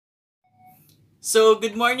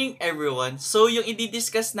Good morning everyone. Yung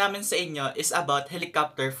i-discuss namin sa inyo is about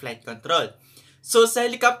helicopter flight control. Sa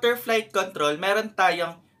helicopter flight control, meron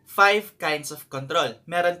tayong 5 kinds of control.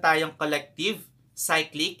 Meron tayong collective,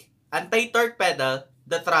 cyclic, anti-torque pedal,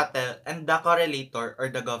 the throttle, and the correlator or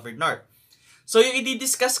the governor. Yung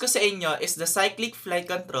i-discuss ko sa inyo is the cyclic flight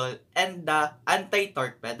control and the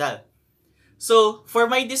anti-torque pedal. For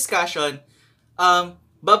my discussion,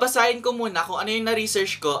 babasahin ko muna kung ano yung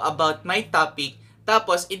na-research ko about my topic,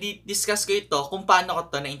 tapos i-discuss ko ito kung paano ko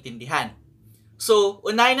ito naintindihan.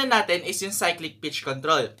 Unahin na natin is yung cyclic pitch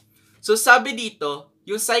control. Sabi dito,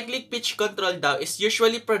 yung cyclic pitch control daw is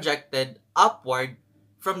usually projected upward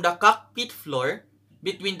from the cockpit floor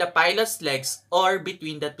between the pilot's legs or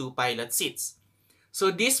between the two pilot seats.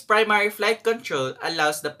 This primary flight control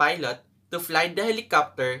allows the pilot to fly the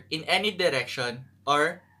helicopter in any direction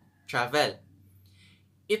or travel.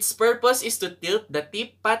 Its purpose is to tilt the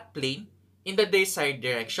tip path plane in the desired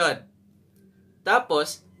direction.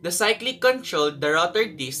 Tapos, the cyclic control the rotor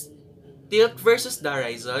disc tilt versus the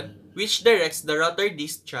horizon, which directs the rotor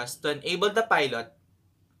disc thrust to enable the pilot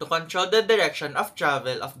to control the direction of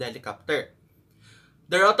travel of the helicopter.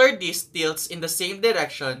 The rotor disc tilts in the same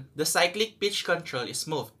direction the cyclic pitch control is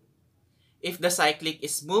moved. If the cyclic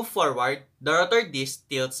is moved forward, the rotor disc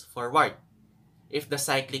tilts forward. If the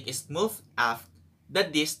cyclic is moved aft, the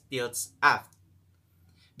disc tilts aft.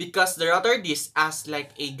 Because the rotor disc acts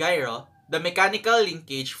like a gyro, the mechanical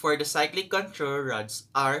linkage for the cyclic control rods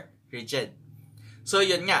are rigid.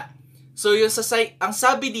 Yun nga. Ang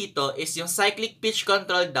sabi dito is yung cyclic pitch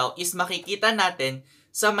control daw is makikita natin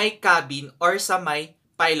sa may cabin or sa may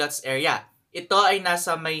pilot's area. Ito ay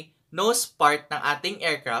nasa may nose part ng ating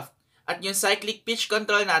aircraft at yung cyclic pitch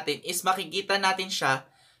control natin is makikita natin siya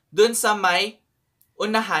dun sa may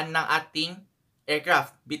unahan ng ating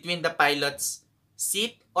aircraft between the pilot's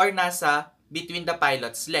seat or nasa between the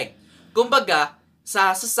pilot's leg. Kumbaga,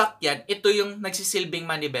 sa sasakyan, ito yung nagsisilbing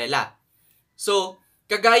manibela.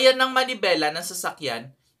 Kagaya ng manibela ng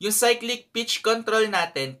sasakyan, yung cyclic pitch control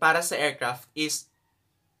natin para sa aircraft is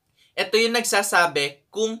ito yung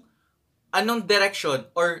nagsasabi kung anong direction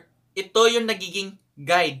or ito yung nagiging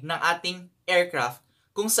guide ng ating aircraft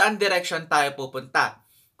kung saan direction tayo pupunta.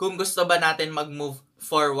 Kung gusto ba natin mag-move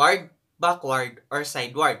forward, backward, or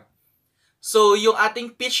sideward. Yung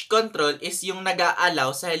ating pitch control is yung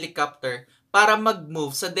nag-aalaw sa helicopter para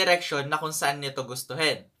mag-move sa direction na kung saan nito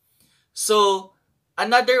gustuhin.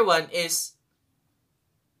 Another one is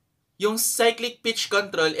yung cyclic pitch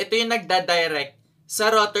control, ito yung nagda-direct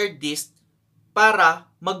sa rotor disc para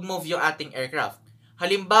mag-move yung ating aircraft.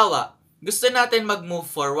 Halimbawa, gusto natin mag-move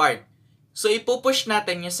forward. Ipupush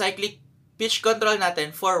natin yung cyclic pitch control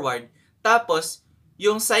natin forward. Tapos,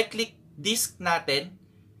 yung cyclic disc natin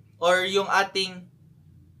or yung ating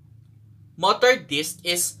motor disc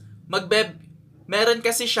is meron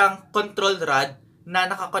kasi siyang control rod na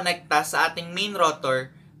nakakonekta sa ating main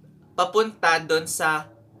rotor papunta doon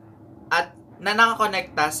na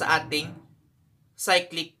nakakonekta sa ating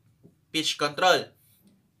cyclic pitch control.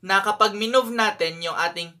 Na kapag minove natin yung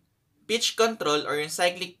ating pitch control or yung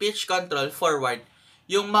cyclic pitch control forward,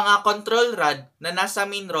 yung mga control rod na nasa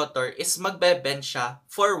main rotor is magbe-bend siya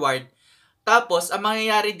forward. Tapos, ang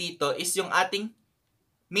mangyayari dito is yung ating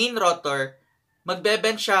main rotor,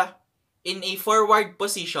 magbe-bend siya in a forward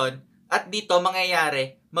position at dito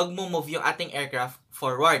mangyayari, mag-move yung ating aircraft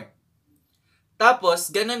forward. Tapos,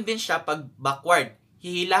 ganun din siya pag backward.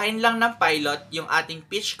 Hihilahin lang ng pilot yung ating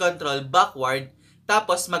pitch control backward,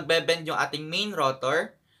 tapos magbe-bend yung ating main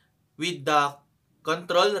rotor with the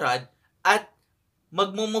control rod at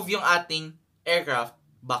mag-move yung ating aircraft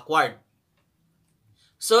backward.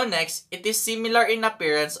 Next, it is similar in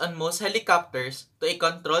appearance on most helicopters to a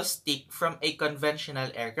control stick from a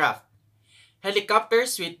conventional aircraft.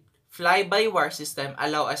 Helicopters with fly-by-wire system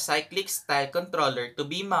allow a cyclic-style controller to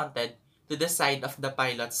be mounted to the side of the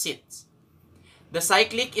pilot's seats. The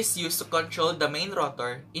cyclic is used to control the main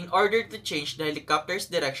rotor in order to change the helicopter's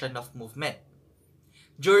direction of movement.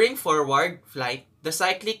 During forward flight, the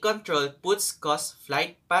cyclic control cause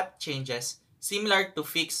flight path changes similar to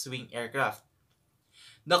fixed-wing aircraft.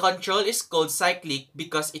 The control is called cyclic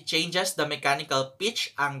because it changes the mechanical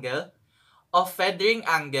pitch angle of feathering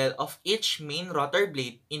angle of each main rotor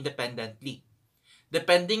blade independently,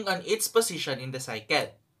 depending on its position in the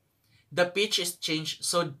cycle. The pitch is changed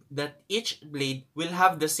so that each blade will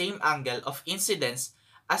have the same angle of incidence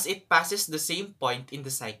as it passes the same point in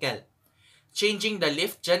the cycle, changing the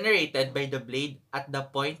lift generated by the blade at the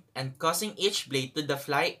point and causing each blade to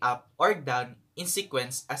fly up or down in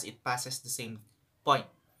sequence as it passes the same point.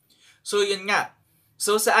 Yun nga.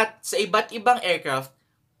 Sa iba't ibang aircraft,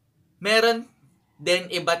 meron then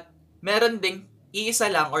meron ding iisa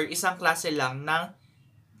lang or isang klase lang ng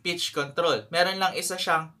pitch control. Meron lang isa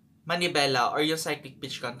siyang manibela or yung cyclic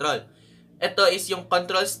pitch control. Ito is yung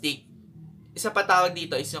control stick. Isa pa tawag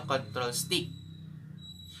dito is yung control stick.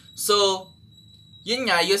 So, yun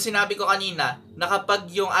nga, yung sinabi ko kanina, na kapag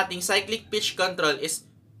yung ating cyclic pitch control is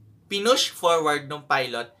pinush forward ng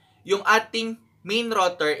pilot, yung ating main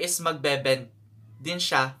rotor is magbe-bend din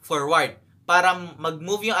siya forward para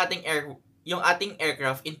mag-move yung ating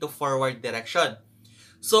aircraft into forward direction.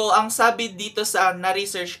 So, ang sabi dito sa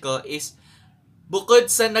na-research ko is bukod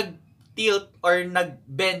sa nag-tilt or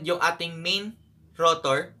nag-bend yung ating main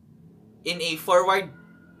rotor in a forward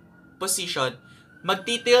position,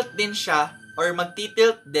 magtitilt din siya or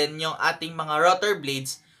magtitilt din yung ating mga rotor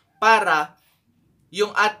blades para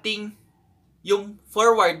yung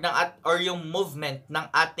forward or yung movement ng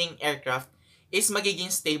ating aircraft is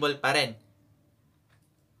magiging stable pa rin.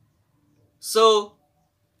 So,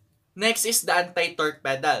 next is the anti-torque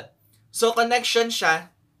pedal. So, connection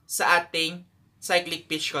siya sa ating cyclic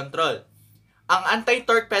pitch control. Ang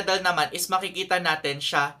anti-torque pedal naman is makikita natin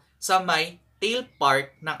siya sa may tail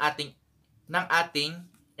part ng ating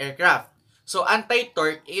aircraft. So,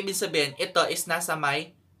 anti-torque, ibig sabihin, ito is nasa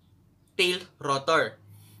may tail rotor.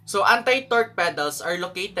 So, anti-torque pedals are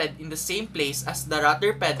located in the same place as the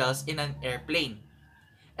rotor pedals in an airplane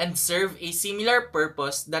and serve a similar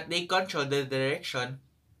purpose that they control the direction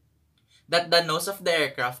that the nose of the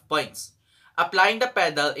aircraft points. Applying the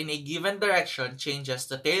pedal in a given direction changes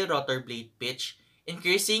the tail rotor blade pitch,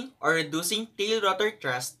 increasing or reducing tail rotor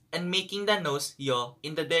thrust and making the nose yaw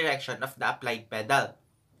in the direction of the applied pedal.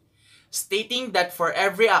 Stating that for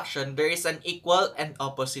every action, there is an equal and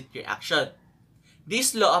opposite reaction.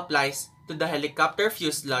 This law applies to the helicopter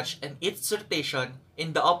fuselage and its rotation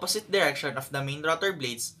in the opposite direction of the main rotor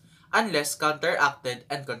blades unless counteracted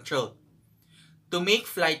and controlled. To make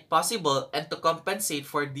flight possible and to compensate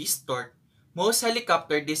for this torque, most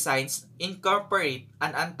helicopter designs incorporate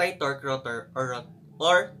an anti-torque rotor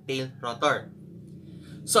or tail rotor.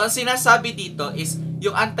 So, ang sinasabi dito is,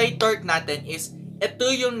 yung anti-torque natin is, ito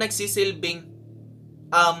yung nagsisilbing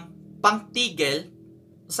pangtigil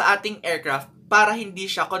sa ating aircraft para hindi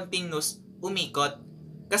siya continuous umikot.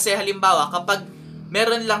 Kasi halimbawa, kapag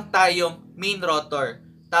meron lang tayong main rotor,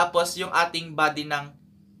 tapos yung ating body ng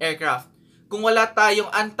aircraft, kung wala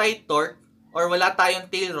tayong anti-torque or wala tayong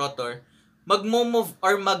tail rotor, mag-move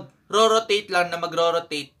or mag-rotate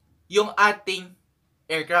yung ating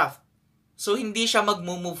aircraft. So, hindi siya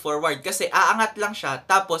mag-move forward kasi aangat lang siya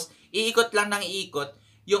tapos iikot lang ng iikot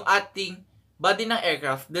yung ating body ng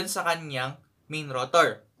aircraft dun sa kanyang main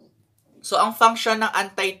rotor. So, ang function ng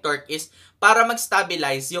anti-torque is para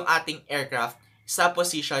mag-stabilize yung ating aircraft sa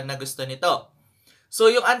position na gusto nito.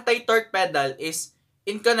 So, yung anti-torque pedal is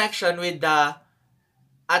in connection with the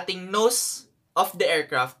ating nose of the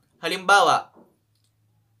aircraft. Halimbawa,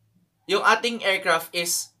 yung ating aircraft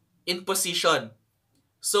is in position.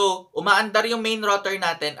 So, umaandar yung main rotor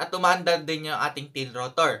natin at umaandar din yung ating tail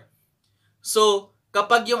rotor. So,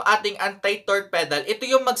 kapag yung ating anti-torque pedal, ito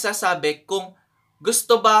yung magsasabi kung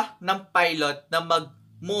gusto ba ng pilot na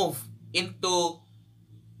mag-move into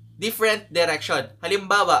different direction.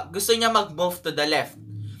 Halimbawa, gusto niya mag-move to the left.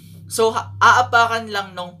 So, aapakan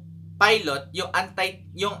lang nung pilot yung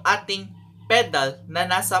ating pedal na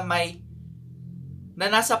nasa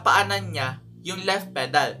paanan niya, yung left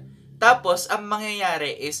pedal. Tapos, ang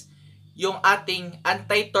mangyayari is, yung ating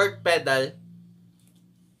anti-torque pedal,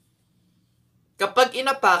 kapag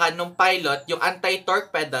inapakan ng pilot yung anti-torque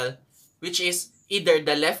pedal, which is either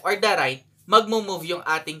the left or the right, magmo-move yung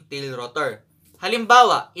ating tail rotor.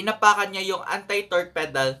 Halimbawa, inapakan niya yung anti-torque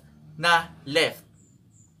pedal na left.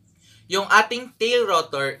 Yung ating tail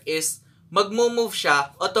rotor is magmo-move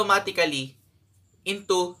siya automatically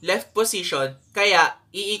into left position, kaya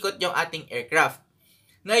iikot yung ating aircraft.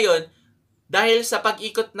 Ngayon, dahil sa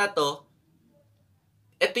pag-ikot na to,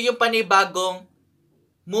 ito yung panibagong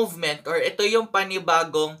movement or ito yung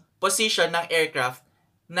panibagong position ng aircraft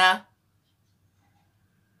na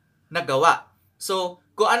nagawa. So,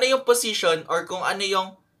 kung ano yung position or kung ano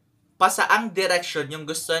yung pasaang direction yung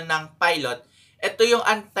gusto ng pilot, ito yung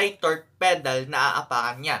anti-torque pedal na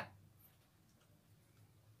aapakan niya.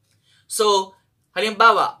 So,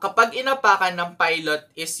 halimbawa, kapag inapakan ng pilot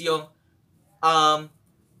is yung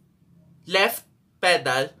left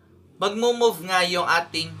pedal, magmo-move nga yung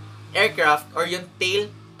ating aircraft or yung tail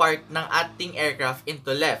part ng ating aircraft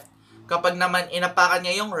into left. Kapag naman inapakan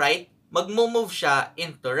niya yung right, magmo-move siya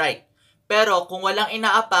into right. Pero kung walang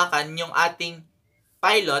inaapakan yung ating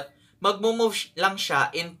pilot, magmo-move lang siya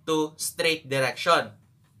into straight direction.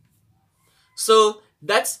 So,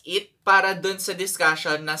 That's it para dun sa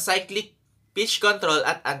discussion ng cyclic pitch control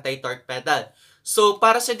at anti-torque pedal. So,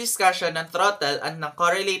 para sa discussion ng throttle at ng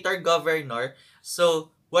correlator governor, so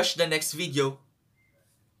watch the next video.